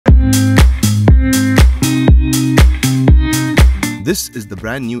This is the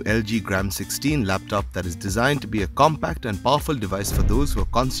brand new LG Gram 16 laptop that is designed to be a compact and powerful device for those who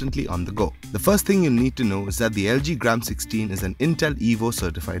are constantly on the go. The first thing you'll need to know is that the LG Gram 16 is an Intel Evo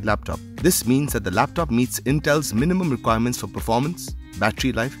certified laptop. This means that the laptop meets Intel's minimum requirements for performance,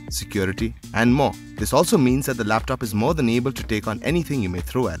 battery life, security, and more. This also means that the laptop is more than able to take on anything you may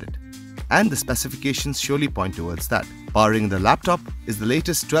throw at it. And the specifications surely point towards that. Powering the laptop is the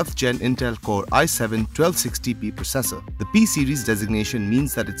latest 12th Gen Intel Core i7-1260p processor. The P series designation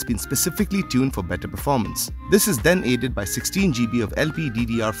means that it's been specifically tuned for better performance. This is then aided by 16GB of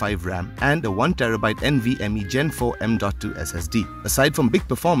LPDDR5 RAM and a 1TB NVME Gen 4 M.2 SSD. Aside from big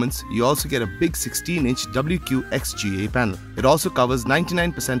performance, you also get a big 16-inch WQXGA panel. It also covers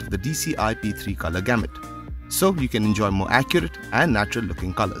 99% of the DCI-P3 color gamut, so you can enjoy more accurate and natural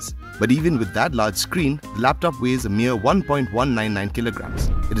looking colors. But even with that large screen, the laptop weighs a mere 1.199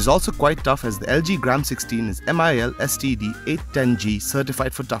 kilograms. It is also quite tough as the LG Gram 16 is MIL STD 810G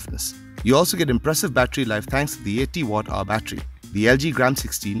certified for toughness. You also get impressive battery life thanks to the 80 Wh battery. The LG Gram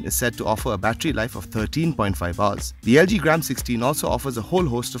 16 is said to offer a battery life of 13.5 hours. The LG Gram 16 also offers a whole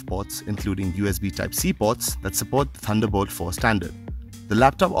host of ports, including USB Type-C ports that support the Thunderbolt 4 standard. The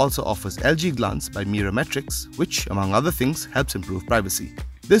laptop also offers LG Glance by Mirametrix, which, among other things, helps improve privacy.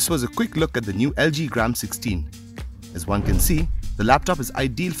 This was a quick look at the new LG Gram 16. As one can see, the laptop is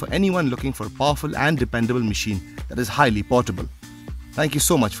ideal for anyone looking for a powerful and dependable machine that is highly portable. Thank you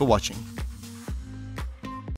so much for watching.